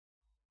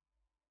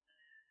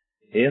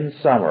In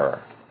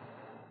summer,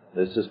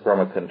 this is from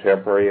a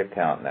contemporary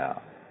account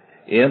now,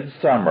 in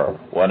summer,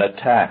 when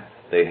attacked,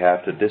 they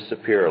have to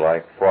disappear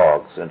like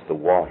frogs into the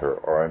water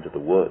or into the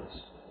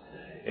woods.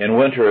 In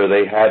winter,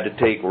 they had to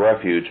take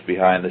refuge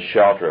behind the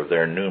shelter of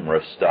their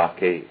numerous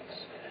stockades.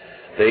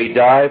 They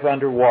dive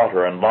under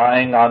water, and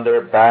lying on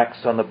their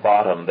backs on the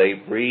bottom, they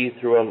breathe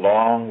through a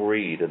long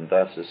reed and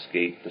thus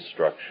escape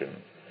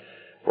destruction.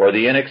 For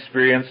the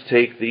inexperienced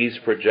take these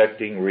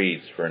projecting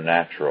reeds for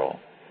natural,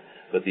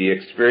 but the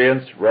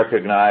experienced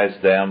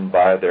recognize them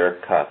by their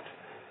cut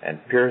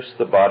and pierce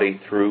the body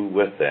through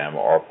with them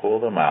or pull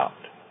them out,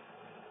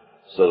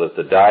 so that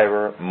the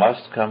diver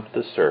must come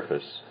to the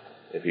surface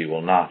if he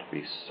will not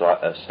be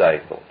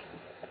stifled.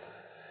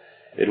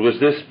 It was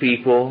this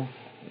people,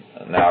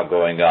 now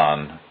going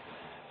on,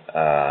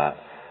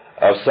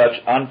 of such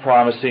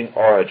unpromising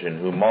origin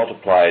who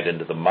multiplied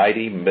into the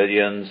mighty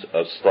millions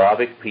of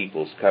Slavic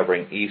peoples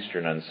covering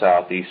Eastern and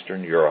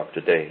Southeastern Europe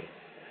today.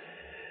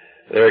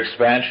 Their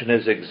expansion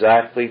is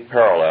exactly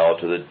parallel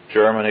to the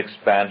German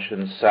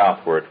expansion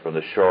southward from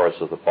the shores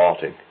of the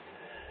Baltic.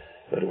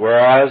 But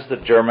whereas the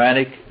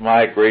Germanic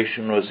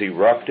migration was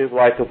eruptive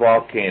like a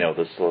volcano,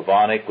 the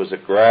Slavonic was a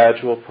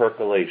gradual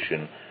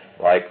percolation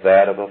like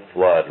that of a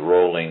flood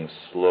rolling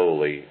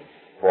slowly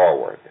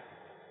forward.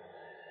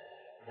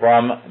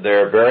 From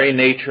their very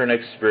nature and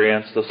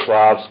experience, the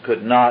Slavs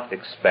could not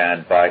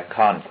expand by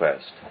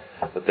conquest,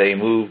 but they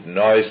moved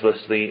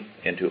noiselessly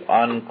into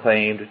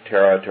unclaimed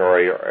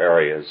territory or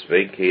areas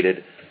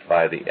vacated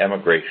by the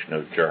emigration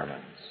of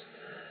Germans.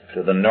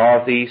 To the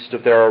northeast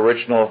of their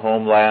original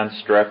homeland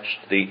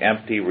stretched the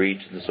empty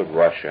regions of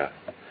Russia.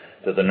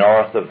 To the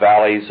north, the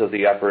valleys of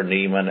the upper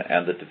Niemen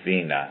and the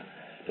Dvina.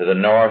 To the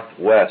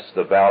northwest,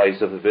 the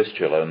valleys of the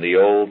Vistula and the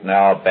old,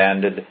 now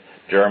abandoned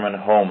German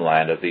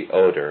homeland of the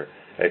Oder,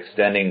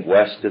 extending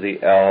west to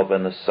the Elbe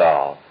and the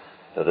Saal.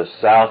 To the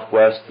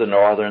southwest, the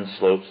northern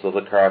slopes of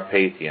the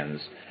Carpathians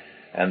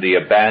and the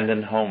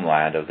abandoned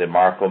homeland of the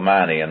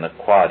Marcomanni and the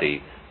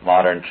Quadi,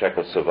 modern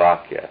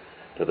Czechoslovakia.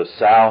 To the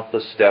south,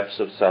 the steppes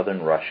of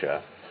southern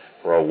Russia,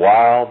 for a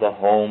while the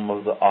home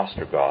of the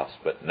Ostrogoths,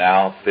 but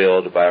now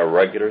filled by a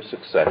regular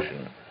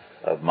succession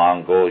of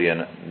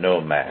Mongolian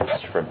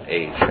nomads from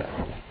Asia.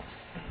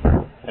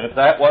 And if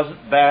that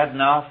wasn't bad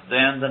enough,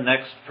 then the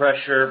next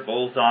pressure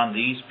both on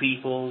these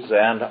peoples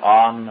and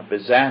on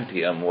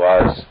Byzantium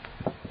was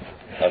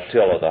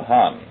Attila the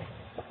Hun.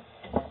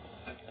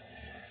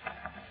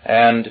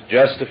 And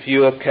just a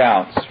few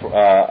accounts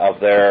of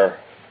their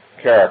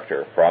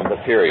character from the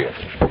period,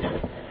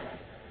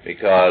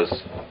 because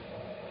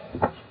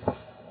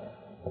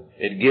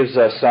it gives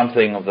us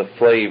something of the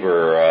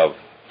flavor of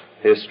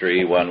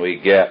history when we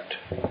get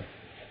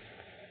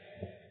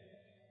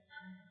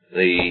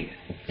the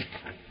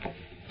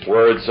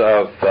words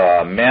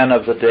of men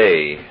of the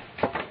day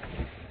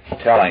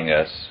telling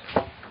us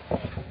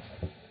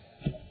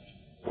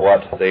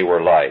what they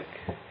were like.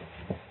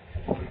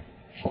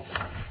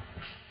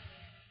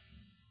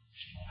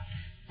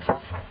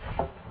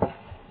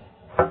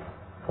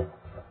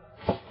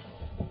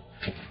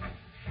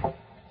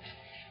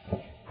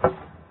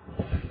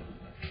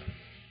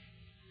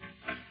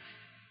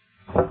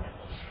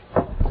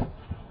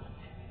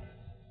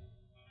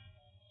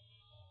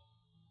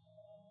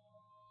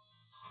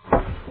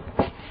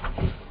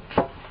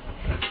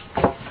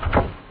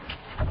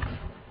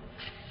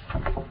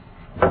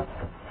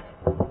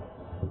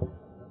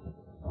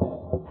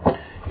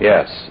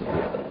 Yes,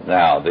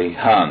 now the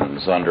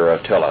Huns under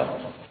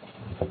Attila.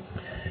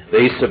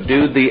 They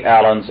subdued the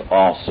Alans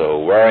also,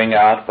 wearing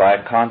out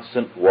by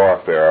constant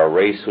warfare a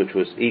race which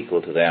was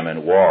equal to them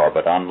in war,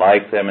 but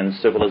unlike them in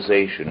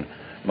civilization,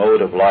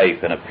 mode of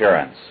life, and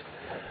appearance.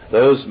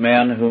 Those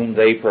men whom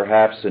they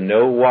perhaps in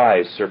no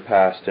wise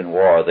surpassed in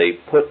war, they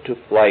put to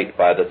flight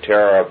by the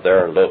terror of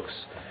their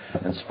looks,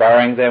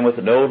 inspiring them with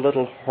no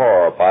little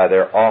horror by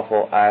their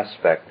awful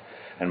aspect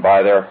and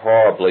by their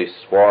horribly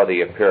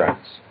swarthy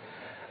appearance.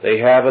 They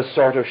have a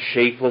sort of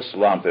shapeless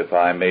lump, if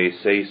I may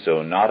say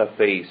so, not a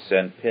face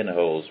and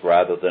pinholes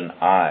rather than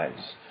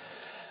eyes.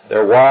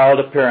 Their wild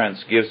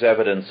appearance gives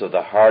evidence of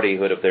the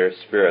hardihood of their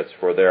spirits,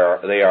 for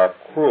they are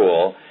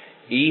cruel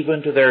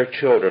even to their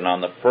children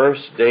on the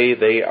first day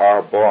they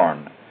are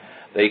born.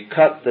 They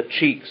cut the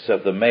cheeks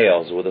of the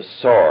males with a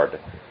sword,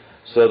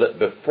 so that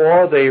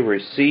before they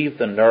receive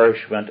the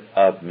nourishment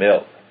of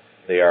milk,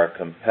 they are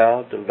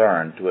compelled to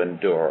learn to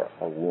endure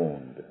a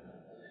wound.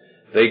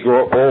 They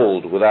grow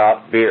old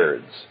without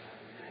beards,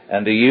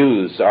 and the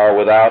youths are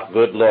without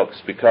good looks,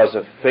 because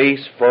a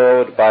face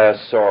furrowed by a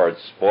sword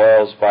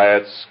spoils by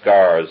its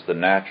scars the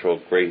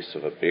natural grace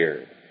of a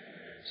beard.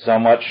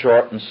 Somewhat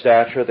short in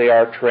stature, they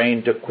are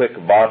trained to quick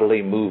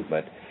bodily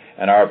movement,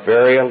 and are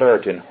very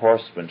alert in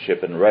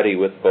horsemanship and ready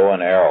with bow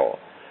and arrow.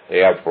 They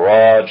have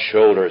broad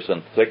shoulders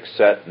and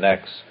thick-set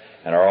necks,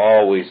 and are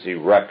always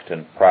erect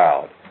and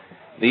proud.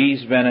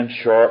 These men, in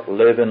short,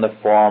 live in the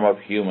form of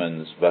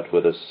humans, but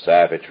with the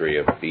savagery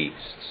of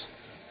beasts.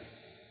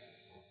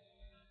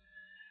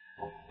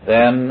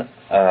 Then,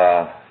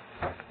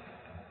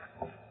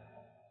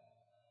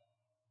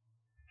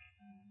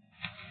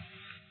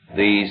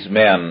 These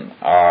men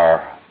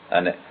are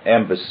an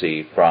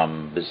embassy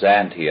from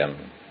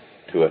Byzantium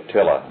to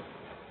Attila.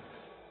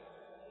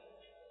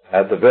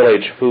 At the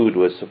village, food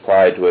was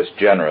supplied to us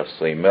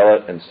generously,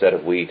 millet instead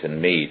of wheat,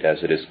 and meat,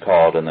 as it is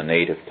called in the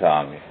native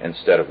tongue,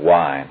 instead of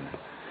wine.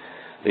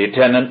 The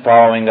attendants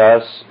following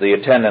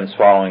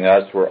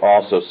us were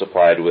also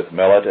supplied with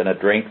millet, and a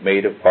drink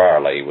made of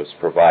barley was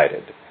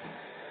provided.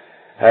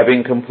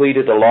 Having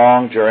completed a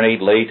long journey,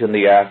 late in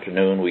the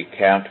afternoon we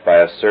camped by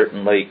a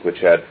certain lake which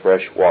had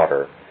fresh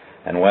water,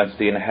 and whence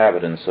the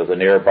inhabitants of the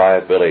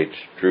nearby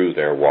village drew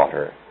their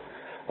water.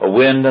 A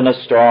wind and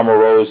a storm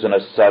arose in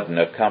a sudden,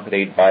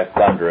 accompanied by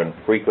thunder and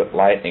frequent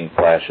lightning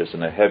flashes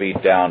and a heavy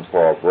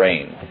downpour of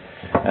rain,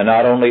 and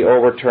not only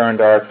overturned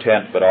our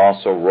tent, but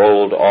also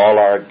rolled all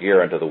our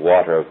gear into the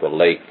water of the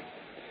lake.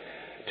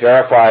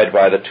 Terrified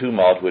by the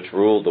tumult which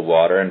ruled the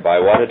water and by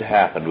what had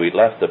happened, we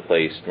left the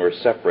place and were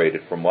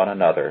separated from one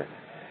another.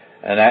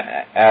 And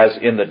as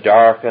in the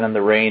dark and in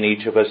the rain,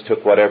 each of us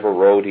took whatever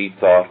road he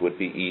thought would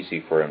be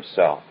easy for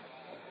himself.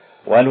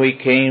 When we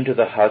came to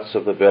the huts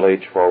of the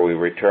village, for we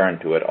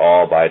returned to it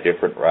all by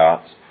different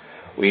routes,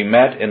 we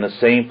met in the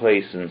same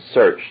place and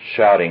searched,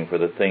 shouting for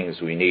the things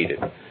we needed.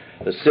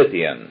 The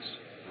Scythians,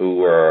 who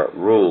were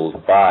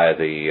ruled by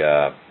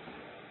the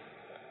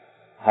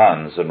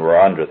Huns and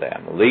were under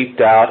them, leaped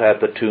out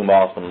at the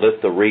tumult and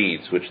lit the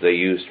reeds which they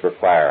used for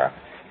fire.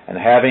 And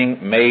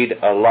having made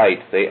a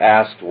light, they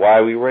asked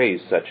why we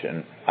raised such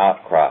an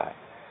outcry.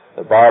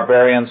 The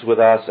barbarians with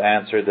us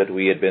answered that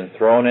we had been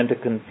thrown into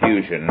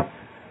confusion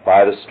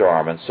by the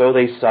storm, and so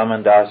they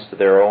summoned us to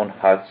their own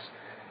huts,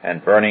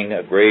 and burning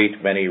a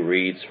great many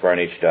reeds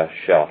furnished us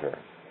shelter.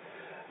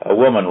 A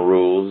woman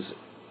rules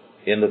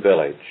in the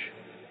village.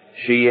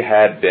 She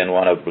had been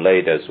one of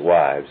Bleda's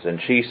wives, and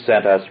she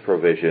sent us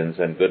provisions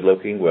and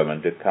good-looking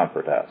women to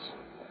comfort us.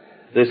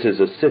 This is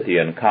a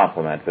Scythian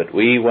compliment, but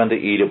we, when the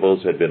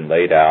eatables had been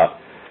laid out,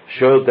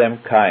 showed them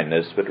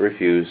kindness, but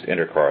refused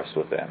intercourse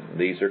with them.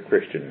 These are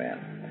Christian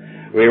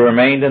men. We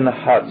remained in the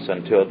huts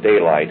until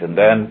daylight, and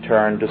then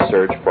turned to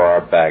search for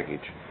our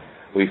baggage.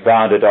 We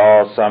found it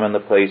all, some in the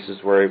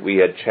places where we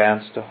had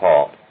chanced to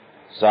halt,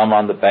 some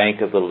on the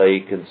bank of the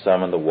lake, and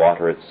some in the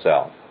water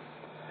itself.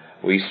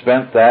 We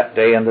spent that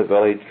day in the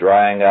village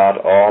drying out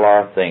all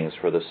our things,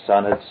 for the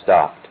sun had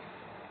stopped,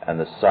 and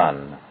the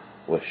sun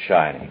was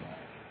shining.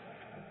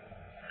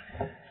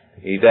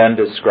 He then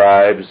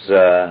describes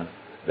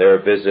their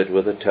visit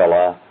with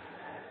Attila,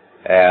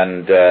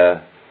 and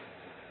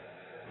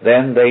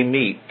then they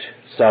meet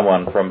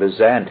someone from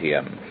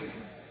Byzantium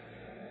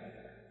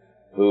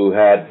who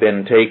had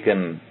been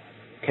taken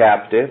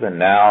captive and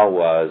now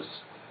was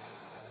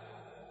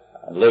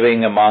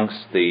living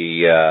amongst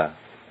the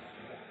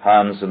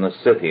Huns and the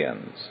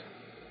Scythians.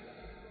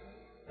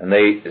 And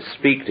they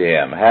speak to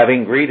him.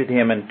 Having greeted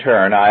him in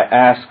turn, I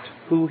asked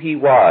who he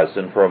was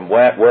and from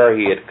where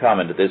he had come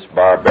into this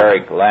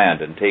barbaric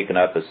land and taken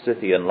up a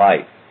Scythian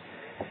life.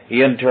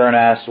 He in turn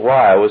asked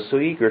why I was so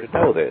eager to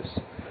know this.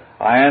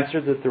 I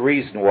answered that the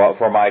reason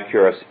for my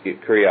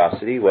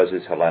curiosity was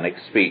his Hellenic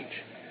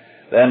speech.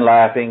 Then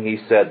laughing, he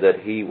said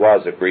that he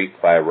was a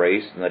Greek by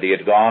race and that he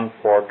had gone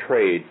for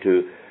trade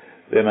to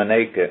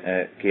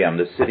Byzantium,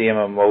 the city of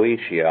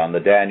Moesia on the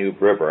Danube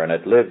River, and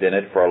had lived in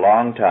it for a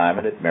long time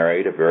and had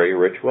married a very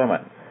rich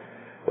woman.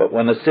 But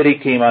when the city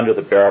came under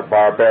the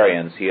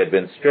barbarians, he had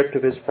been stripped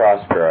of his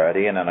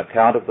prosperity, and on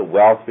account of the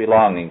wealth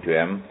belonging to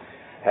him,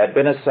 had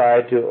been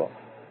assigned to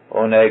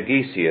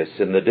Onegesius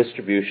in the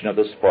distribution of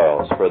the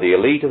spoils. For the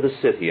elite of the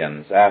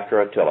Scythians, after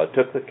Attila,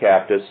 took the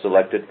captives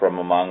selected from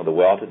among the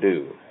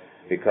well-to-do,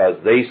 because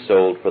they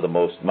sold for the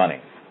most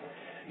money.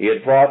 He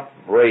had fought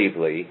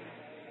bravely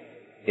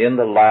in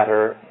the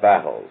latter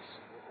battles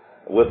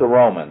with the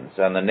Romans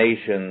and the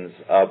nations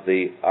of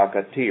the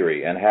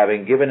Achatere, and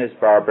having given his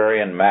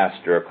barbarian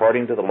master,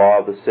 according to the law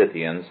of the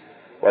Scythians,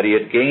 what he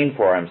had gained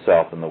for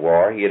himself in the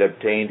war, he had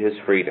obtained his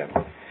freedom.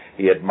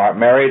 He had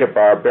married a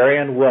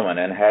barbarian woman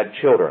and had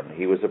children.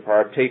 He was a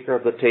partaker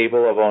of the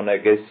table of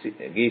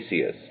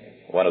Onegesius,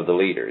 one of the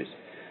leaders,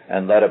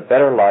 and led a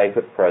better life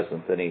at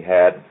present than he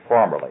had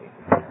formerly.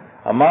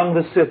 Among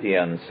the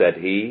Scythians, said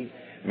he,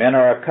 men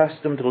are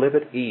accustomed to live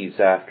at ease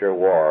after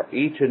war,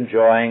 each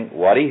enjoying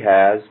what he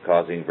has,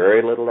 causing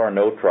very little or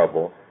no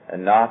trouble,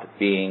 and not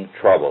being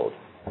troubled.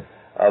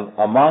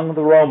 Among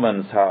the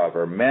Romans,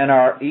 however, men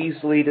are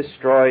easily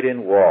destroyed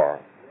in war.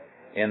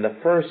 In the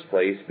first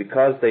place,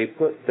 because they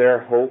put their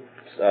hopes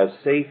of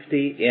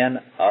safety in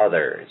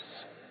others,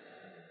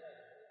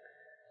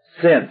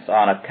 since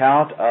on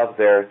account of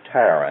their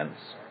tyrants,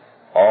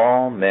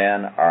 all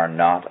men are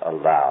not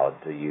allowed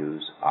to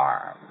use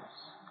arms.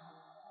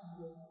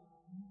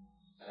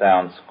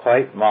 Sounds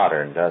quite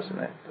modern, doesn't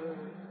it?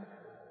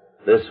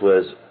 This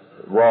was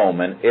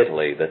Rome and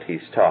Italy that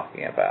he's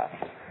talking about.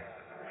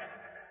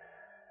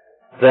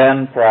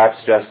 Then perhaps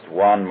just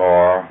one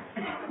more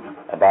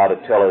about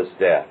Attila's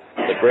death.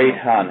 The great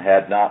Hun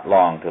had not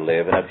long to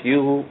live, and a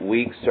few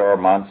weeks or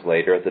months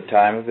later, at the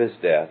time of his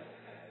death,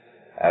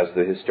 as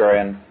the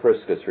historian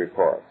Priscus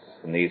reports,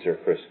 and these are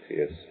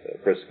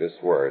Priscus'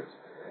 words,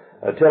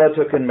 Attila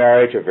took in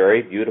marriage a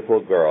very beautiful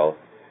girl,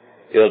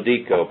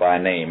 Ildico by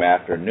name,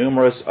 after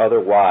numerous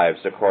other wives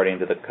according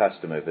to the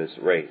custom of his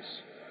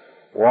race.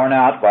 Worn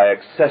out by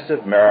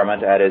excessive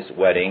merriment at his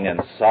wedding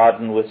and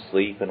sodden with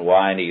sleep and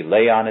wine, he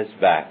lay on his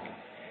back.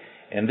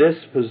 In this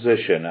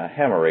position, a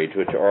hemorrhage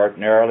which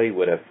ordinarily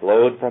would have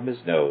flowed from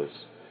his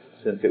nose,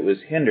 since it was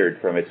hindered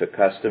from its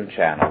accustomed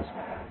channels,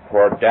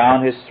 poured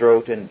down his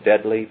throat in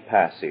deadly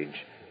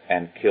passage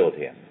and killed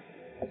him.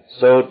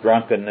 So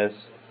drunkenness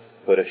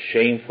put a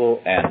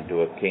shameful end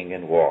to a king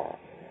in war.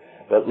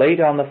 But late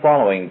on the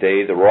following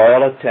day, the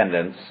royal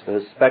attendants,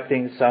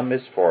 suspecting some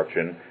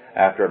misfortune,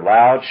 after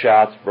loud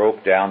shouts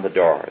broke down the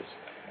doors.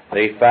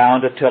 They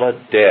found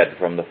Attila dead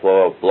from the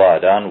flow of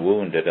blood,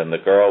 unwounded, and the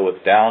girl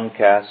with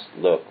downcast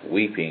look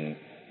weeping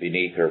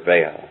beneath her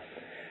veil.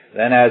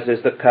 Then, as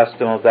is the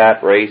custom of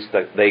that race,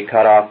 they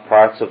cut off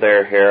parts of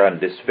their hair and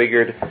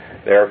disfigured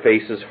their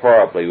faces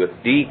horribly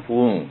with deep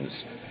wounds,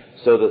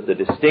 so that the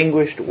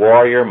distinguished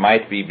warrior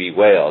might be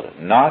bewailed,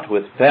 not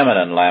with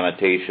feminine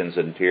lamentations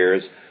and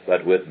tears,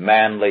 but with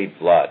manly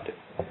blood.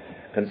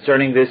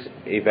 Concerning this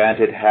event,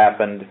 it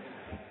happened,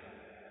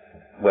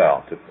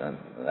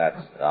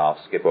 I'll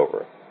skip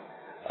over.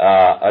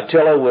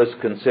 Attila was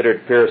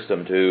considered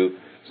fearsome to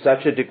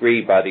such a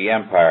degree by the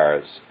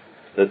empires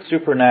that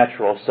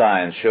supernatural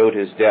signs showed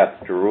his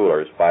death to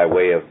rulers by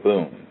way of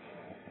boon.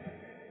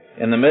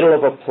 In the middle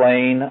of a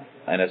plain,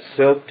 in a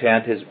silk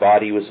tent, his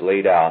body was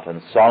laid out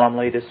and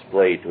solemnly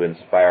displayed to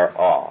inspire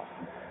awe.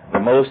 The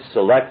most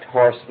select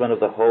horsemen of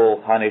the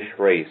whole Hunnish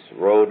race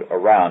rode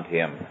around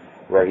him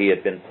where he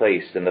had been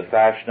placed in the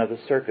fashion of the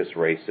circus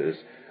races,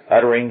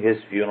 uttering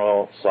his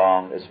funeral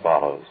song as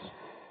follows: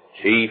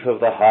 Chief of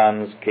the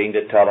Huns, King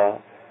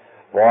Attila,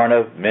 born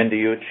of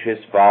Mindiuch his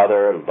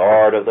father,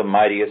 lord of the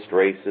mightiest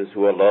races,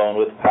 who alone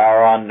with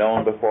power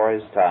unknown before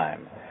his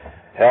time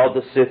held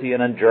the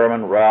Scythian and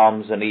German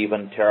realms and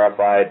even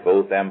terrified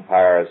both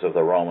empires of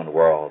the Roman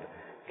world,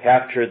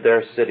 captured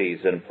their cities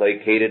and,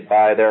 placated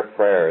by their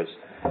prayers,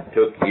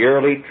 took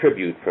yearly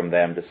tribute from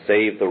them to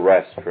save the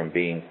rest from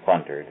being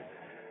plundered.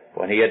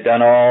 When he had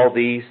done all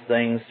these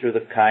things through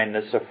the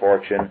kindness of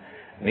fortune,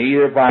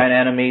 neither by an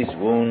enemy's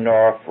wound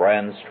nor a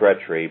friend's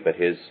treachery, but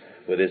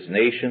with his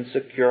nation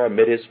secure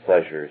amid his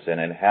pleasures, and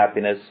in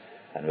happiness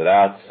and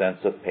without sense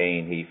of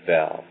pain, he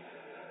fell.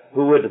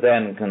 Who would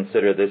then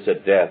consider this a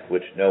death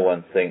which no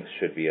one thinks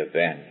should be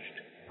avenged?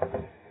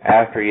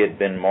 After he had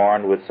been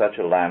mourned with such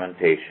a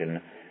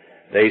lamentation,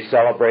 they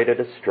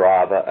celebrated a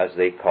strava, as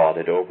they called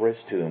it, over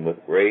his tomb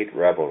with great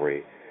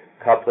revelry,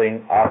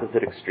 coupling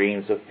opposite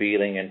extremes of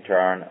feeling in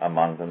turn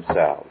among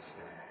themselves.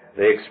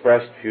 They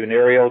expressed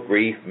funereal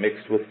grief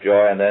mixed with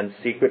joy, and then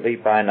secretly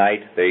by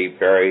night they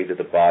buried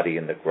the body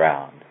in the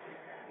ground.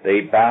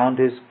 They bound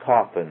his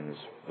coffins,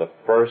 the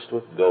first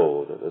with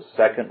gold, the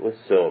second with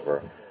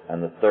silver,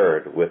 and the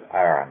third with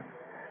iron,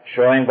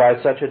 showing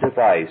by such a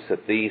device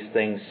that these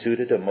things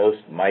suited a most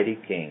mighty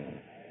king.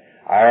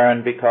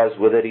 Iron, because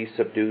with it he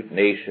subdued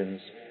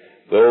nations;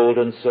 gold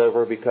and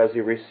silver, because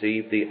he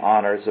received the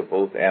honors of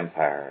both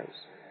empires.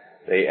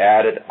 They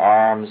added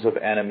arms of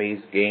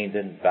enemies gained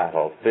in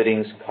battle,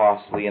 fittings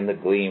costly in the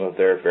gleam of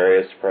their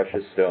various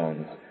precious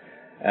stones,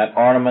 and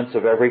ornaments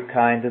of every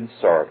kind and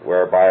sort,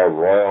 whereby a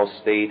royal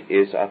state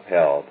is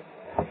upheld,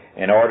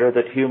 in order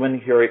that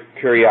human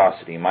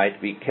curiosity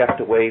might be kept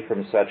away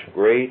from such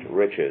great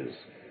riches.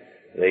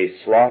 They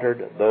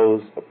slaughtered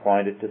those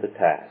appointed to the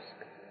task,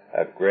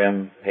 a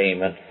grim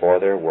payment for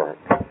their work.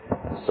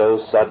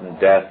 So sudden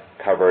death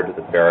covered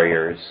the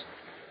buriers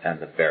and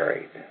the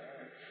buried.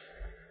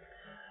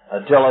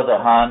 Attila the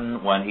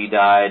Hun, when he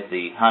died,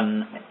 the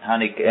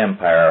Hunnic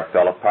Empire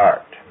fell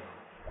apart.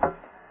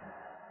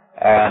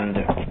 And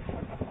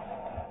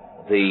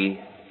the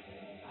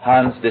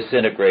Huns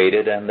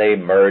disintegrated, and they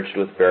merged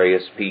with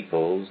various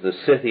peoples. The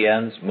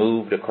Scythians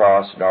moved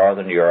across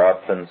northern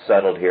Europe and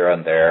settled here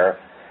and there,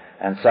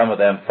 and some of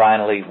them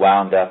finally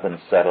wound up and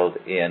settled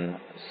in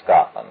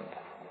Scotland.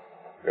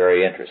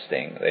 Very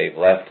interesting. They've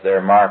left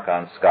their mark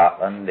on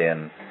Scotland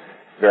in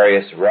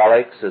various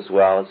relics as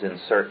well as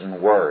in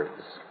certain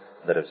words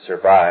that have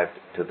survived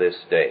to this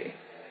day.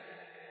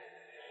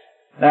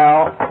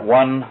 Now,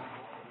 one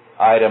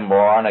item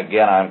more, and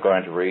again I'm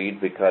going to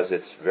read because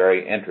it's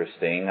very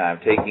interesting. I'm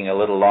taking a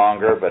little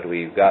longer, but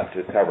we've got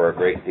to cover a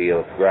great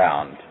deal of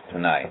ground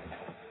tonight.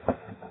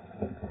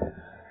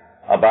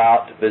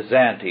 About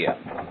Byzantium.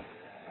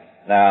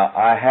 Now,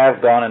 I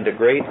have gone into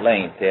great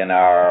length in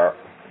our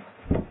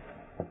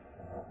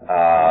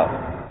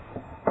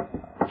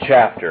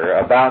chapter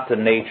about the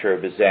nature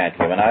of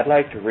Byzantium, and I'd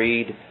like to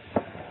read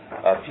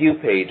a few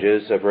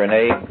pages of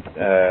Rene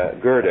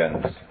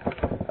Gurdon's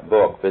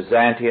book,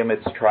 Byzantium,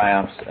 Its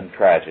Triumphs and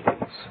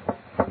Tragedies.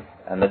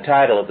 And the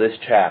title of this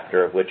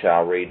chapter, of which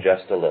I'll read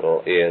just a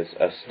little, is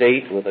A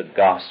State with a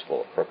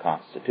Gospel for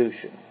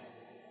Constitution.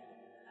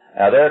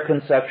 Now, their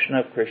conception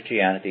of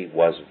Christianity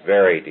was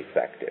very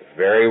defective,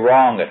 very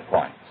wrong at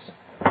points.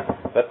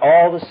 But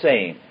all the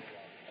same,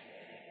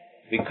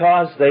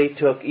 because they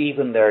took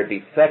even their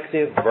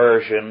defective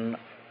version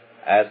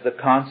as the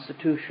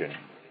Constitution,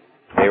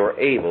 they were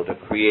able to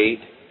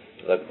create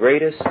the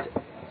greatest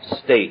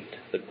state,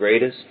 the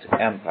greatest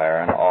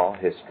empire in all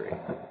history.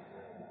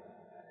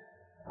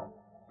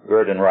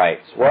 Gurdon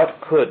writes,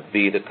 "What could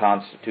be the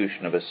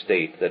constitution of a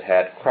state that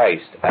had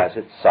Christ as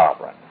its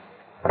sovereign?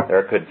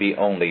 There could be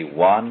only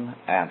one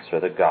answer,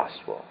 the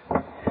gospel.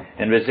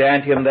 In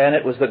Byzantium, then,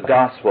 it was the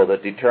gospel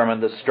that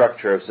determined the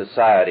structure of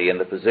society and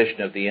the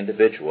position of the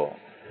individual.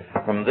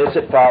 From this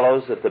it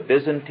follows that the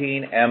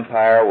Byzantine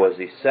Empire was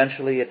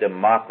essentially a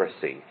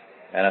democracy,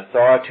 an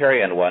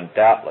authoritarian one,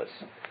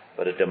 doubtless,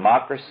 but a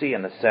democracy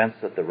in the sense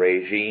that the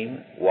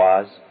regime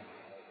was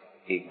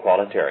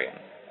equalitarian.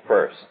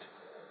 First,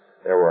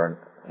 there were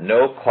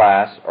no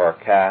class or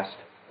caste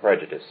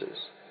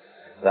prejudices.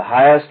 The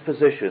highest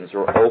positions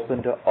were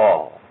open to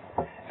all.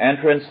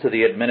 Entrance to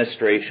the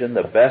administration,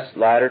 the best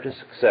ladder to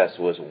success,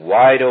 was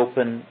wide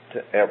open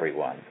to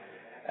everyone.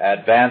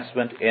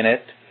 Advancement in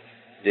it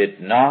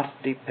did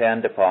not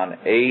depend upon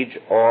age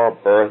or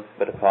birth,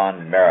 but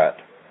upon merit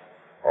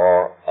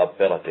or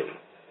ability."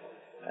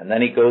 And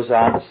then he goes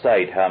on to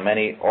cite how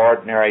many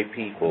ordinary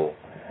people,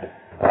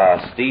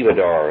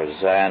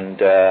 stevedores and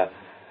the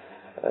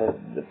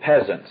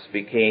peasants,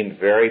 became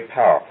very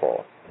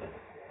powerful.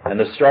 In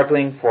the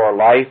struggling for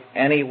life,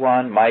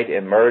 anyone might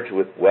emerge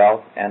with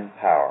wealth and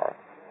power.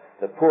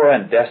 The poor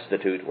and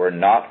destitute were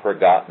not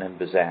forgotten in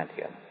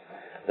Byzantium.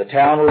 The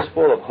town was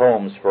full of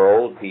homes for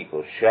old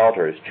people,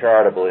 shelters,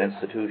 charitable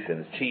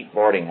institutions, cheap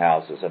boarding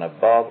houses, and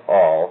above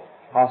all,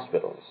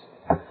 hospitals.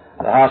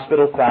 The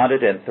hospital,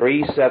 founded in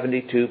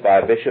 372 by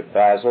Bishop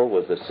Basil,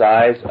 was the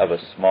size of a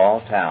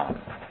small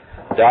town.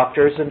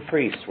 Doctors and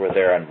priests were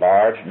there in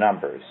large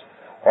numbers.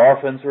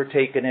 Orphans were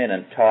taken in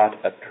and taught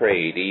a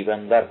trade.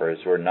 Even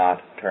lepers were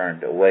not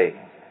turned away.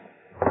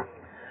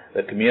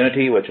 The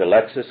community which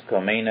Alexis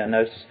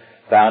Comnenus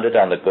founded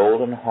on the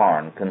Golden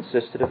Horn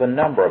consisted of a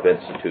number of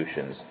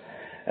institutions: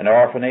 an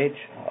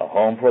orphanage, a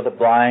home for the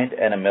blind,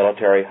 and a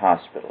military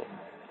hospital.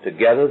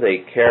 Together they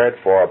cared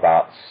for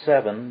about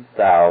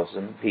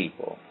 7,000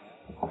 people.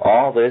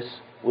 All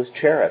this was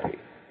charity.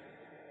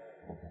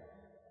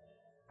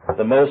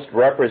 The most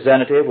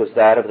representative was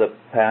that of the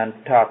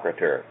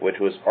Pantocrator, which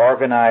was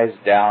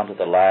organized down to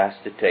the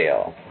last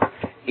detail.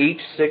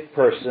 Each sick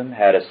person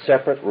had a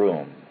separate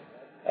room,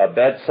 a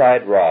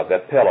bedside rug, a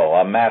pillow,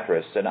 a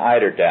mattress, an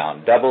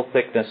eiderdown, double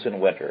thickness in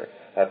winter,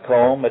 a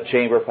comb, a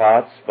chamber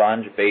pot,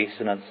 sponge,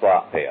 basin, and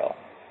slop pail.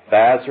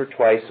 Baths were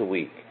twice a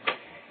week.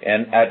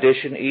 In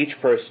addition,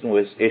 each person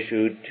was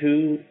issued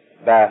 2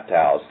 bath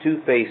towels,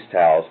 2 face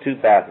towels, 2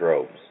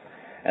 bathrobes,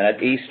 and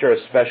at Easter a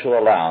special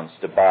allowance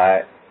to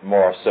buy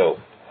more soap.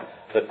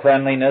 The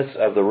cleanliness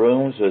of the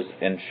rooms was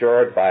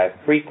ensured by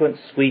frequent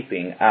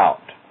sweeping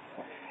out.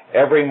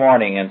 Every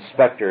morning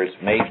inspectors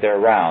made their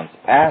rounds,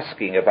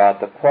 asking about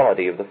the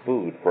quality of the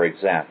food, for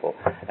example,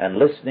 and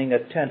listening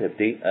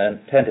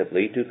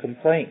attentively to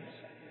complaints.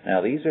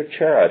 Now, these are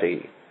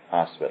charity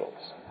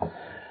hospitals.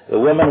 The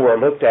women were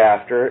looked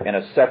after in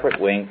a separate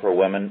wing for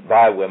women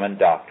by women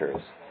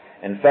doctors.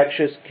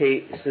 Infectious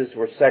cases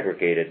were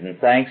segregated, and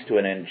thanks to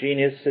an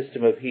ingenious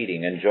system of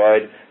heating,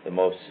 enjoyed the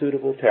most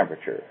suitable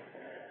temperature.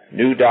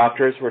 New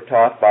doctors were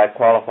taught by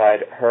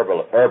qualified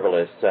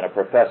herbalists and a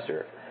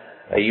professor.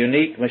 A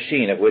unique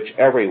machine of which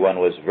everyone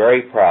was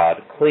very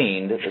proud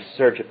cleaned the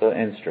surgical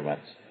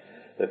instruments.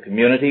 The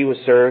community was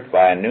served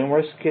by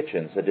numerous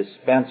kitchens, a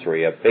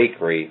dispensary, a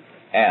bakery,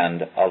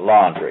 and a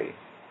laundry.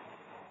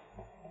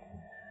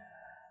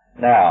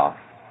 Now,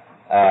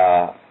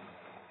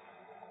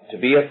 to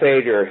be a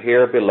failure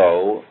here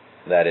below,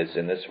 that is,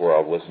 in this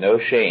world, was no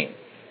shame.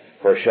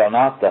 For shall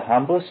not the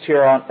humblest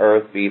here on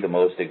earth be the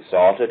most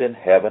exalted in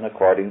heaven,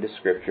 according to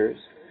Scriptures?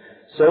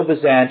 So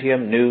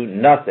Byzantium knew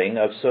nothing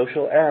of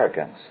social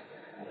arrogance.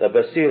 The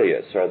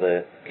Basileus, or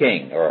the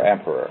king or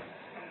emperor,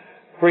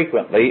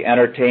 frequently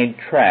entertained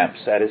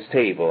tramps at his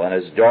table, and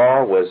his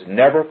door was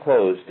never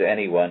closed to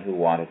anyone who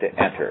wanted to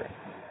enter.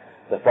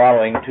 The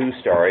following 2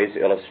 stories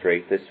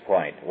illustrate this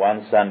point.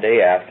 One Sunday,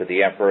 after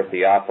the Emperor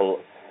Theophilus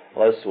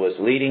was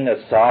leading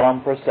a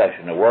solemn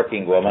procession, a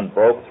working woman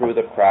broke through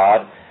the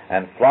crowd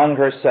and flung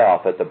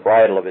herself at the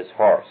bridle of his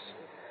horse.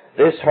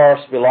 "This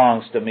horse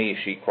belongs to me,"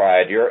 she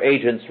cried. "Your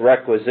agents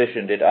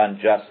requisitioned it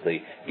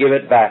unjustly. Give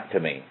it back to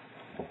me."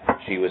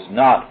 She was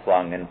not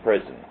flung in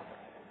prison.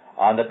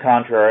 On the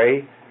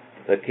contrary,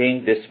 the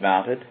king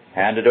dismounted,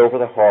 handed over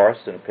the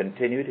horse, and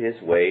continued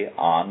his way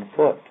on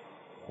foot.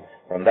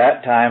 From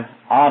that time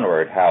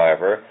onward,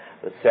 however,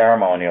 the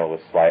ceremonial was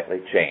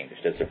slightly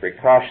changed. As a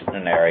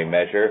precautionary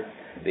measure,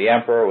 the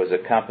emperor was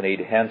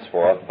accompanied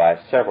henceforth by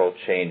several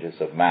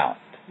changes of mount.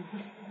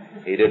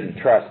 He didn't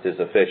trust his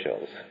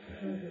officials.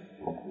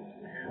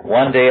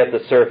 One day at the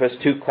surface,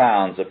 2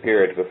 clowns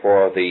appeared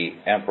before the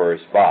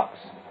emperor's box.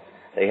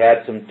 They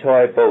had some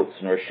toy boats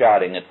and were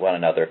shouting at one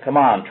another, "Come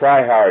on,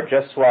 try hard,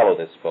 just swallow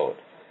this boat."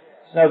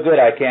 "It's no good,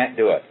 I can't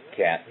do it."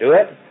 "Can't do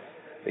it?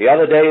 The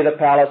other day the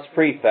palace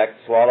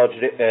prefect swallowed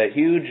a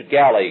huge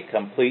galley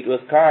complete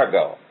with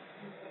cargo."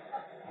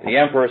 The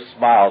emperor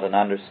smiled and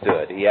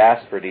understood. He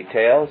asked for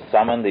details,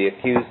 summoned the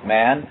accused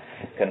man,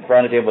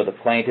 confronted him with the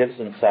plaintiffs,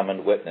 and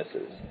summoned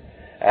witnesses.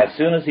 As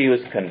soon as he was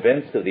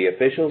convinced of the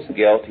official's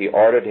guilt, he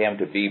ordered him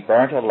to be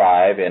burnt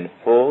alive in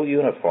full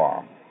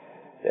uniform.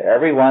 To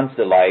everyone's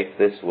delight,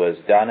 this was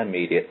done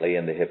immediately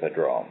in the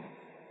Hippodrome.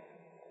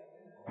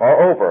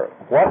 Moreover,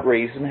 what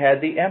reason had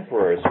the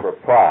emperors for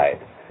pride?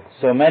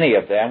 So many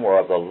of them were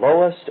of the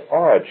lowest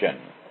origin.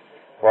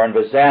 For in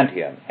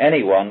Byzantium,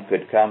 anyone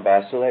could come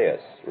basileus,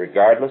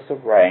 regardless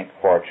of rank,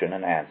 fortune,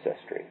 and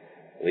ancestry.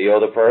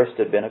 Leo I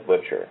had been a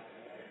butcher.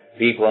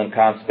 People in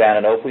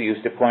Constantinople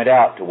used to point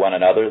out to one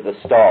another the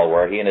stall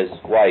where he and his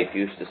wife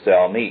used to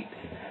sell meat.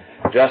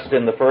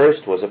 Justin I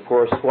was a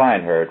poor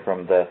swineherd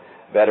from the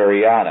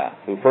Veteriana,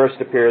 who first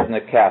appeared in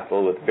the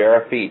capital with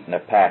bare feet and a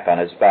pack on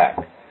his back.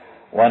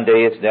 One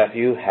day his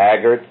nephew,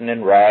 haggard and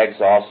in rags,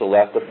 also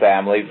left the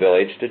family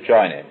village to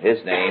join him. His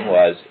name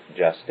was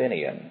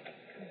Justinian.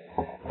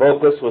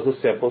 Phocas was a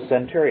simple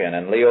centurion,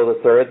 and Leo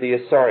III the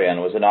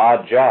Isaurian was an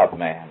odd-job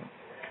man.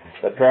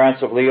 The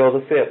parents of Leo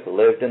V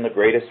lived in the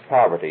greatest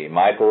poverty.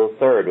 Michael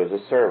III was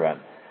a servant.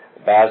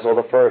 Basil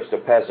I, a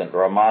peasant.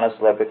 Romanus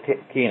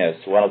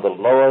Lepicinus, one of the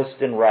lowest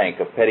in rank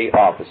of petty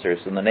officers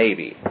in the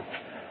navy.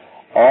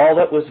 All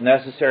that was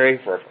necessary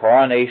for a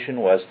coronation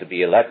was to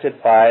be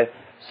elected by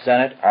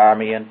Senate,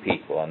 army, and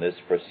people, and this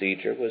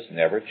procedure was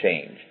never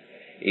changed.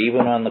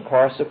 Even in the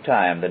course of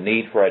time, the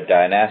need for a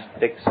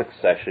dynastic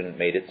succession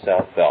made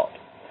itself felt.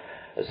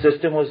 A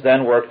system was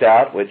then worked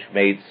out which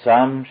made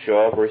some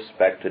show of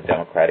respect to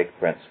democratic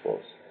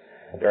principles.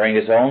 During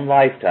his own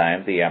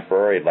lifetime, the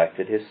emperor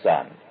elected his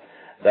son.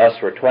 Thus,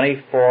 for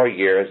 24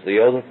 years,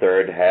 Leo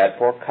III had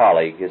for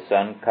colleague his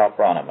son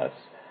Copronymus,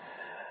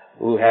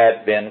 who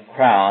had been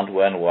crowned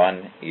when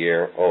 1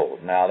 year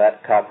old. Now,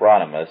 that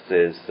Copronymus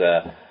is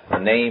the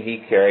name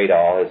he carried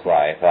all his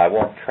life. I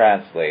won't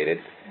translate it,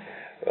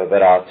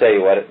 but I'll tell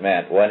you what it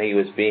meant. When he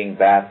was being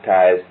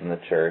baptized in the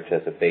church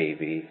as a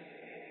baby,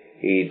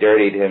 he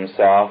dirtied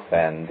himself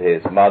and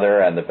his mother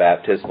and the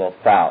baptismal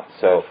fount.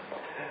 So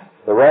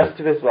the rest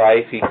of his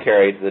life he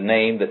carried the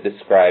name that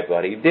described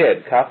what he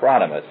did,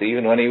 Copronymus.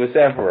 Even when he was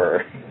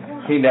emperor,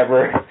 he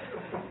never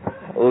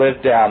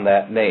lived down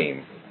that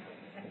name.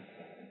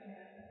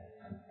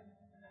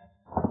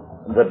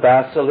 The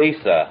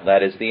Basilissa,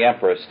 that is the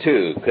empress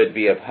too, could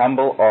be of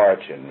humble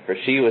origin, for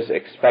she was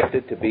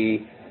expected to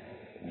be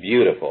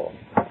beautiful.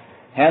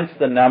 Hence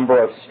the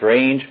number of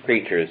strange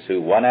creatures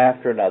who one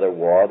after another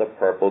wore the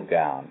purple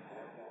gown.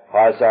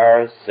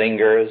 Hussars,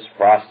 singers,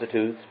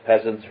 prostitutes,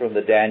 peasants from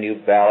the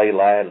Danube Valley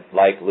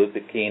like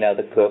Lupicina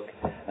the cook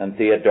and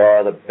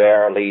Theodora the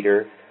bear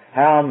leader.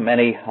 How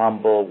many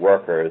humble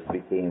workers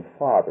became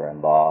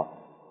father-in-law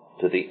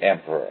to the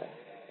emperor?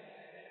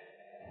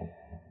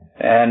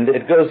 And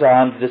it goes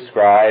on to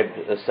describe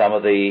some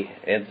of the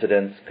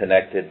incidents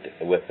connected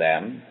with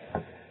them.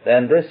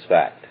 Then this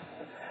fact: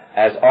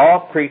 as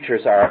all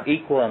creatures are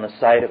equal in the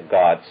sight of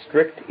God,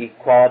 strict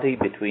equality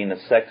between the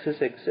sexes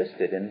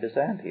existed in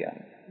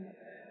Byzantium.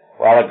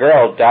 While a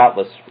girl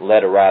doubtless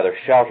led a rather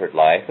sheltered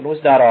life and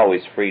was not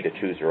always free to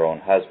choose her own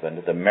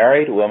husband, the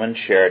married woman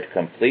shared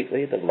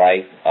completely the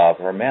life of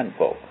her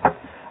menfolk.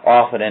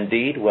 Often,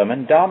 indeed,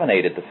 women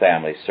dominated the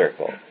family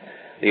circle.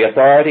 The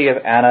authority of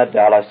Anna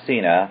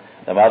Damascena,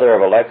 the mother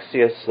of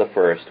Alexius I,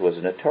 was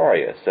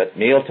notorious. At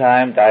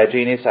mealtime,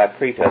 Diogenes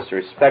Akritas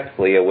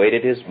respectfully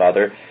awaited his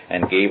mother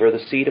and gave her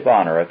the seat of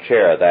honor, a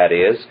chair, that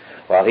is,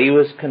 while he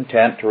was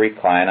content to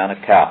recline on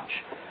a couch.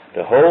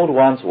 To hold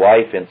one's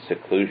wife in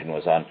seclusion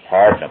was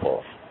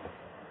unpardonable.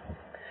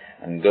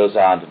 And goes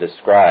on to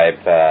describe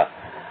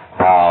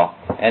how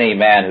any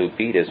man who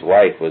beat his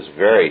wife was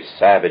very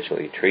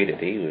savagely treated.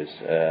 He was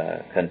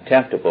a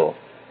contemptible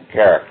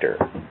character.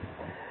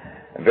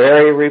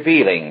 Very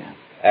revealing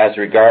as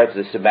regards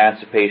this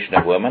emancipation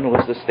of women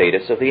was the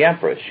status of the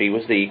empress. She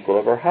was the equal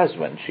of her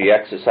husband. She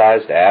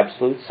exercised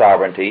absolute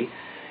sovereignty,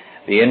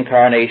 the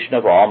incarnation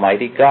of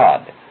Almighty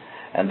God.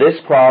 And this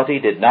quality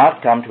did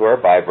not come to her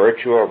by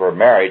virtue of her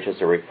marriage as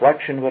a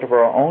reflection but of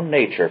her own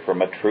nature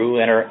from a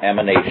true inner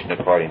emanation,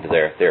 according to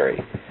their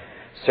theory.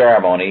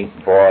 Ceremony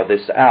bore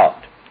this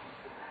out.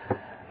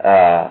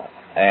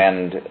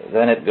 And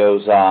then it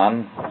goes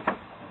on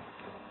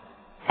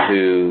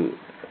to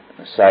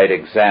cite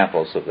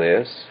examples of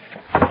this,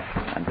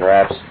 and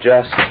perhaps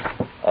just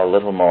a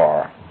little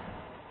more.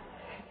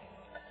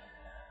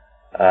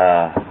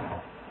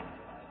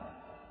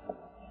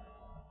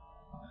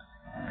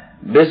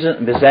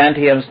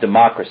 Byzantium's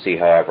democracy,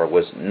 however,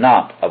 was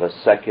not of a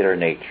secular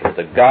nature.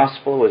 The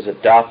gospel was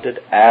adopted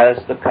as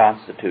the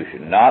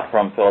constitution, not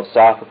from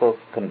philosophical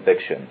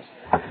convictions,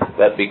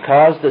 but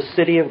because the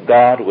city of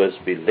God was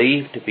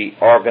believed to be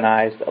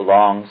organized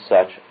along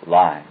such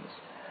lines.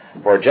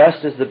 For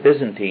just as the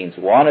Byzantines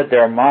wanted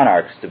their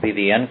monarchs to be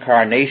the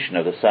incarnation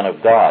of the Son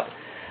of God,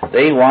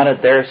 they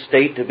wanted their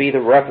state to be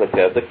the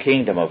replica of the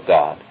kingdom of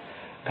God.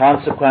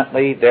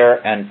 Consequently, their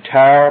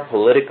entire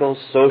political,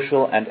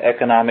 social, and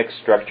economic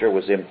structure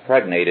was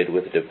impregnated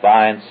with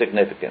divine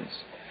significance.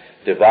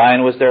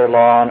 Divine was their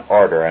law and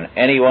order, and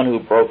anyone who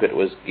broke it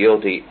was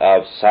guilty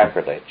of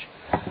sacrilege.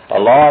 A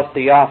law of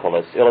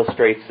Theophilus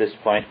illustrates this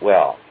point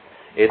well.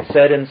 It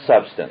said in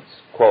substance,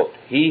 quote,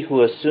 "He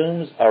who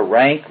assumes a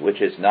rank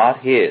which is not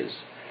his,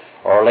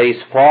 or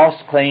lays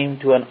false claim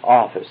to an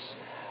office,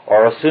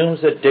 or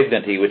assumes a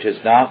dignity which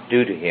is not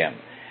due to him,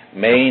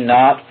 may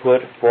not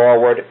put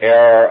forward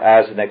error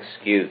as an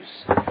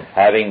excuse.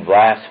 Having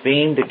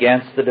blasphemed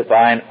against the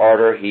divine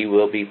order, he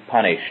will be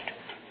punished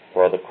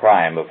for the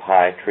crime of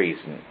high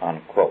treason,"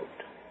 unquote.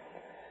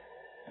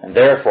 And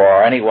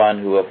therefore, anyone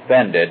who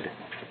offended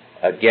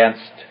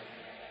against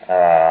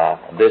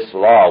this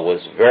law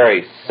was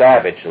very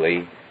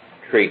savagely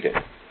treated.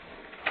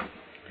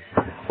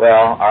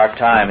 Well, our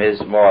time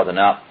is more than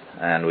up,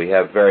 and we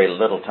have very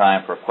little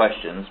time for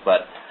questions,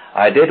 but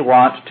I did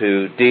want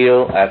to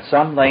deal at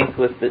some length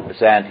with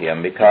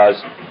Byzantium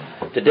because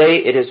today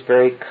it is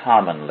very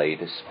commonly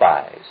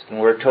despised, and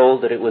we're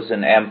told that it was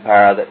an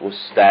empire that was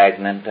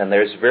stagnant, and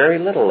there's very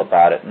little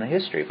about it in the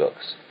history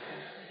books.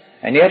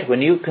 And yet,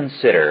 when you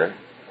consider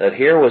that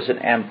here was an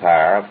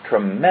empire of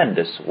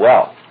tremendous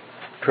wealth,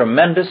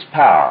 tremendous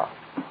power,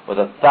 with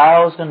a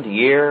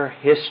 1,000-year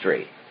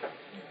history,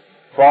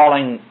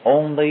 falling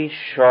only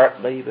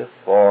shortly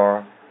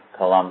before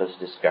Columbus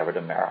discovered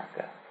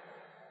America,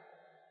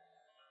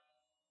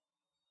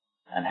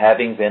 and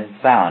having been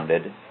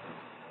founded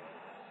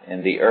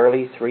in the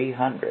early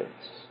 300s,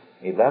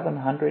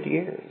 1,100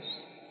 years.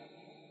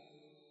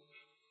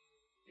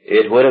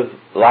 It would have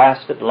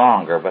lasted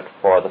longer but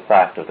for the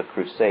fact of the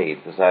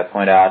Crusades. As I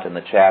point out in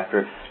the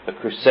chapter, the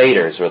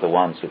Crusaders were the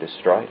ones who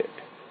destroyed it.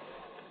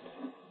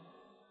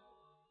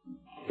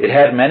 It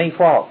had many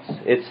faults.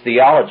 Its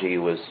theology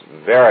was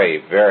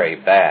very, very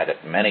bad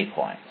at many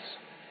points.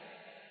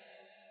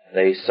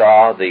 They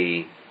saw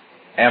the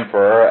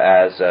emperor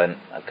as a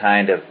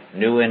kind of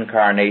new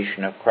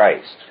incarnation of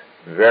Christ.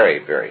 Very,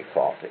 very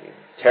faulty,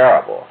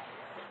 terrible,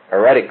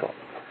 heretical.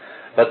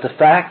 But the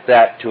fact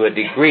that to a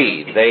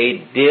degree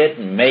they did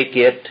make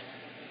it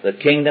the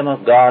kingdom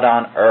of God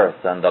on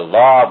earth and the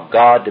law of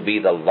God to be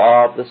the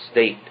law of the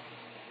state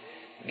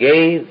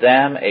gave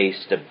them a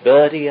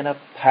stability and a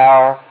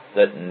power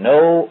that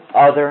no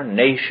other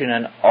nation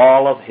in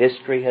all of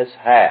history has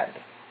had.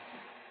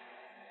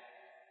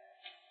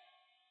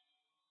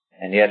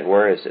 And yet,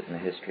 where is it in the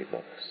history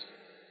books?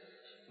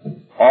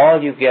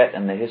 All you get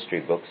in the history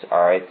books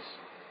are its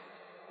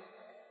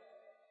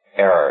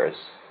errors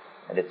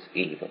and its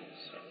evils.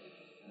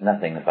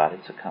 Nothing about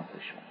its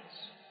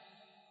accomplishments.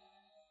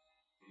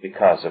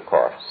 Because, of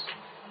course,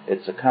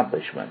 its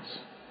accomplishments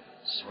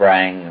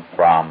sprang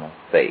from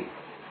faith.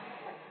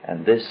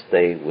 And this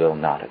they will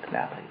not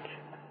acknowledge.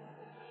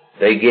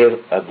 They give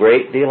a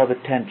great deal of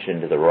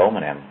attention to the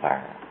Roman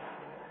Empire.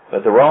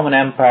 But the Roman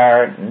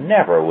Empire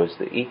never was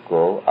the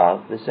equal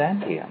of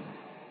Byzantium.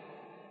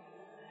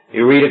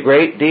 You read a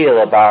great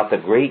deal about the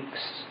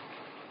Greeks,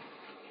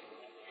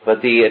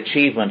 but the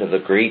achievement of the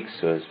Greeks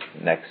was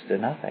next to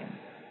nothing.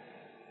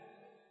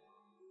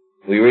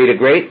 We read a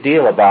great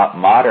deal about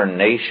modern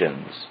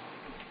nations,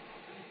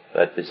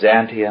 but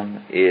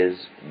Byzantium is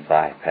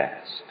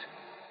bypassed.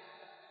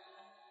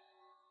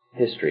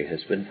 History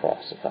has been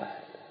falsified.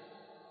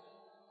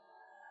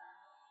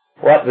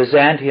 What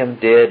Byzantium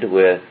did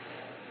with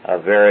a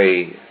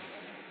very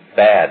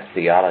bad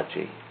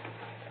theology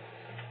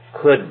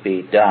could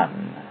be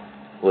done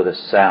with a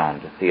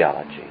sound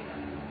theology.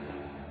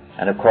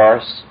 And of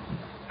course,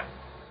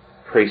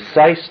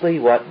 precisely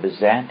what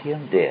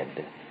Byzantium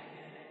did,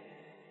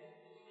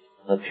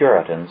 the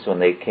Puritans, when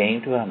they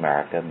came to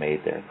America,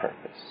 made their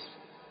purpose.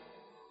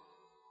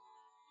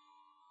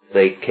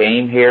 They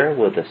came here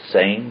with the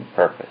same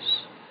purpose.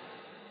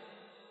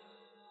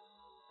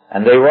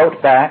 And they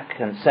wrote back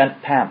and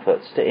sent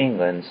pamphlets to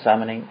England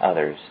summoning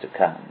others to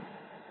come.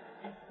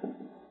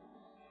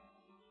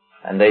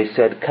 And they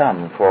said,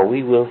 "Come, for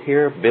we will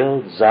here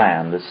build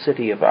Zion, the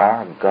city of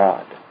our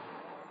God."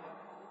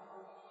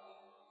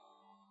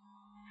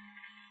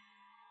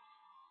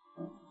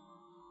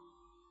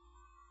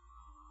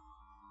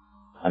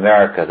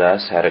 America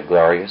thus had a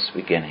glorious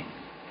beginning.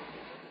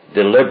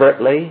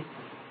 Deliberately,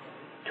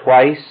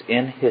 twice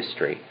in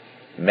history,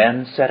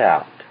 men set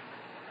out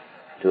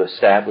to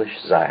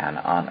establish Zion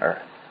on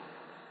earth.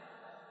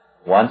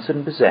 Once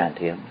in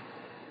Byzantium,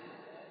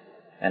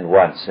 and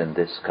once in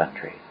this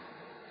country.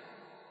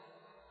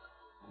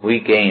 We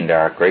gained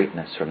our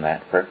greatness from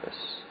that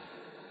purpose.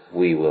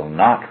 We will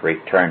not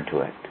return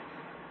to it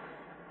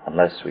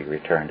unless we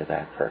return to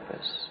that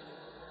purpose.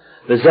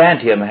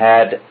 Byzantium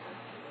had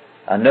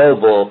a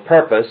noble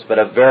purpose, but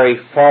a very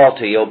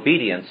faulty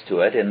obedience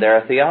to it in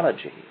their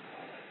theology.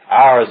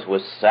 Ours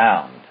was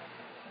sound.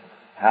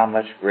 How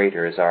much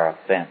greater is our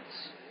offense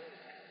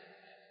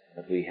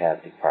that we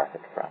have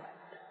departed from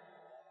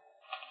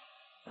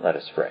it. Let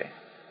us pray.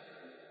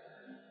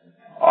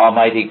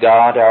 Almighty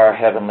God, our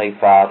Heavenly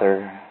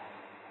Father,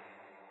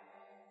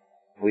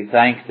 we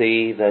thank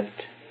Thee that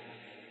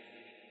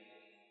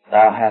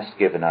Thou hast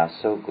given us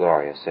so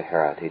glorious a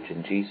heritage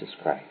in Jesus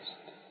Christ.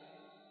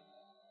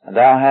 And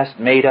Thou hast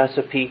made us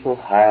a people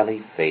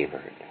highly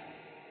favored.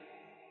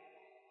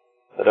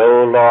 But,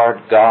 O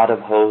Lord God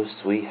of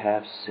hosts, we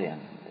have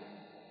sinned.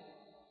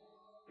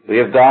 We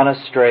have gone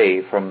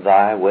astray from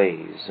thy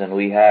ways, and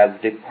we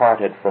have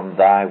departed from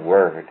thy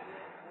word,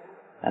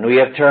 and we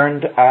have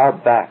turned our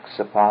backs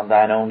upon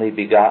thine only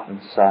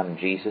begotten Son,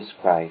 Jesus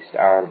Christ,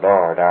 our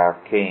Lord,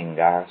 our King,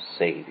 our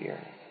Savior.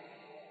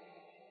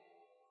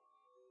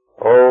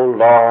 O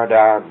Lord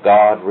our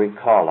God,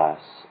 recall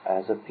us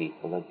as a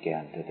people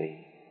again to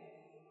thee.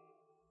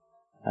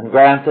 And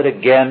grant that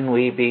again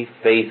we be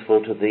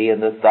faithful to thee,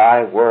 and that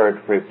thy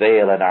word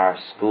prevail in our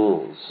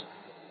schools,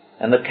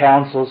 in the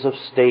councils of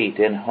state,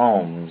 in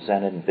homes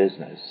and in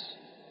business,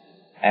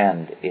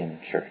 and in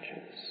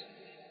churches.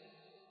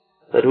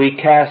 That we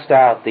cast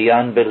out the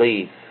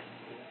unbelief,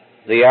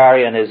 the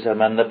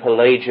Arianism and the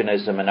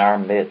Pelagianism in our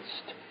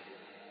midst,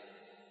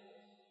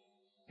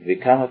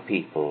 become a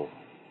people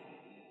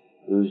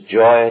whose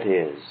joy it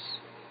is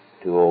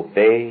to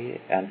obey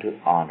and to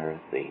honor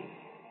thee.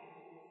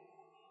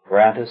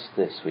 Grant us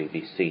this, we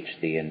beseech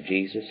thee, in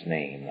Jesus'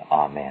 name.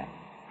 Amen.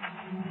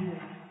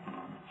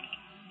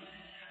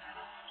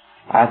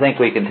 I think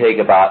we can take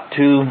about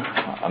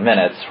 2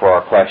 minutes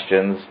for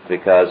questions,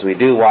 because we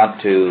do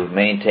want to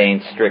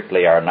maintain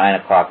strictly our 9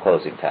 o'clock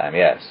closing time.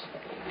 Yes?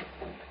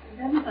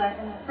 In the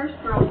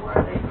First World War,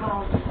 they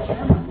called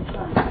German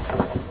sons.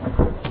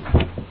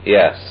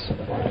 Yes.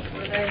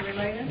 Were they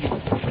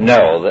related?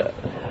 No.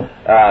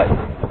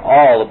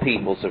 All the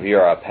peoples of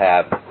Europe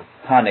have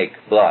Hunnic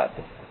blood,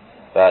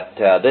 but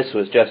this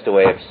was just a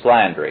way of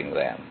slandering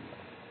them.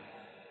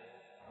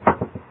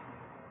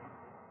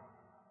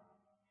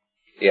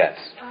 Yes.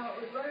 I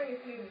was wondering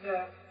if you'd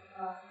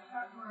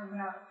talk more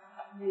about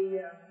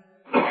the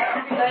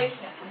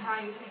tribulation and how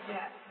you think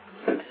that.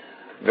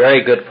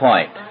 Very good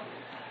point.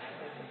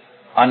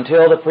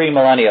 Until the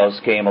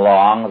premillennials came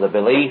along, the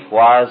belief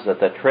was that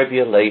the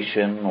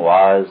tribulation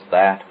was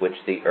that which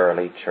the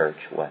early church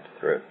went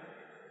through.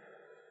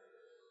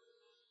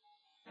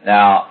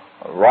 Now,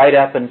 right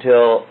up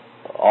until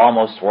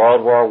almost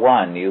World War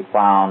I, you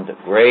found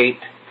great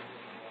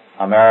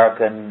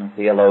American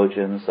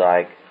theologians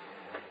like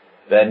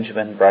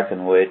Benjamin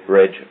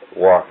Breckinridge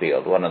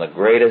Warfield, one of the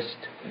greatest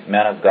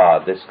men of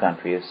God this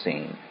country has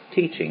seen,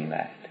 teaching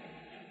that.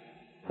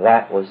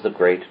 That was the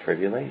Great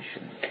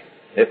Tribulation.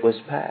 It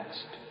was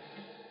past.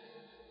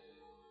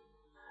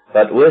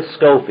 But with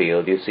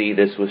Schofield, you see,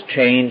 this was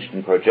changed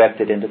and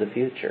projected into the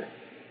future.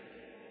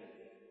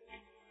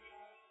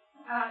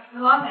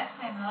 Along that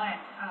same line,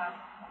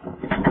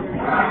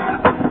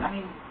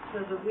 so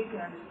that we can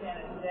understand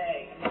it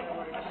today, in other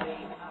words, the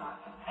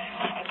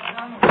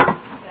communist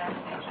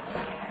assassination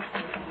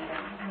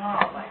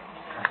small, like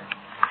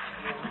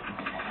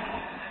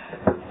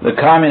the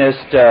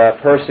communist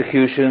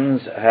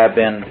persecutions have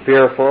been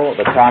fearful.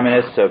 The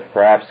communists have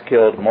perhaps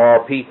killed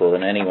more people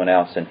than anyone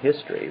else in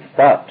history,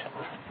 but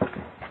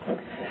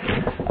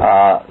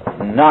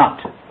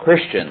not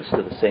Christians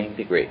to the same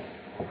degree.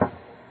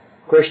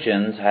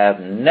 Christians have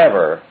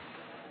never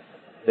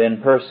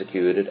been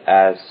persecuted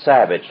as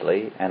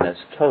savagely and as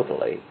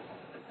totally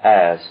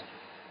as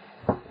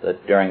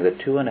during the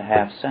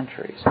 2.5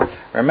 centuries.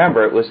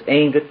 Remember, it was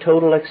aimed at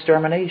total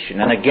extermination,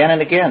 and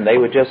again they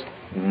would just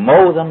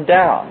mow them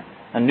down,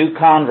 and new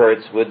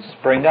converts would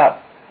spring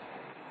up.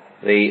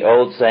 The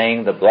old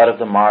saying, the blood of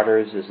the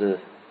martyrs is the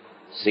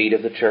seed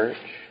of the church.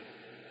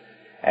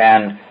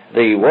 And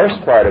the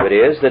worst part of it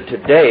is that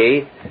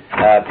today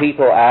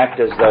people act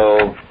as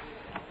though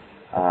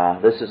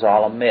this is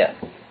all a myth,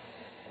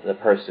 the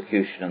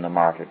persecution and the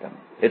martyrdom.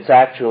 It's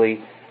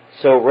actually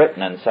so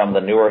written in some of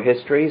the newer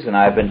histories, and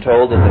I've been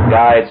told that the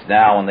guides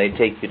now, when they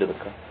take you to the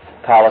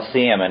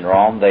Colosseum in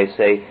Rome, they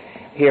say,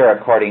 here,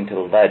 according to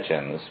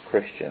legends,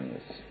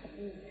 Christians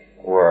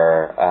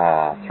were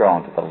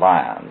thrown to the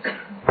lions.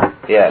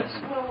 Yes?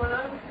 Well, when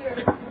I was there,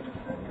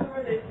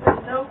 they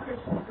said no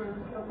Christians were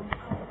killed,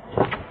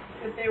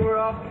 but they were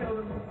all killed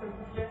in the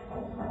persecution.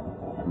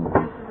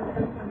 This is a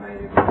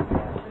systematic.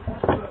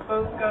 That's what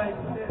both guys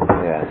said.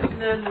 Yes.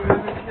 None were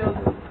ever killed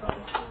in the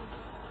Colosseum.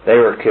 They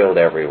were killed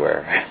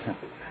everywhere.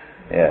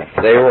 Yes,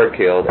 they were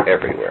killed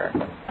everywhere.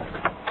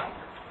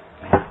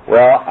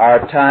 Well, our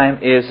time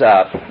is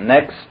up.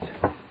 Next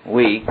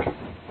week,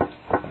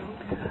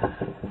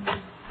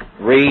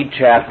 read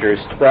chapters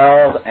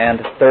 12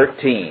 and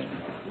 13.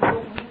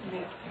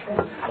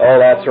 Oh,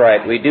 that's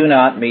right. We do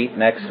not meet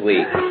next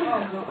week.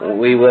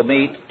 We will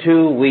meet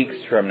 2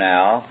 weeks from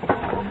now,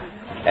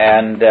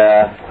 and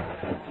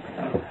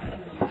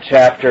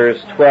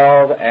chapters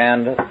 12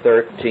 and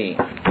 13.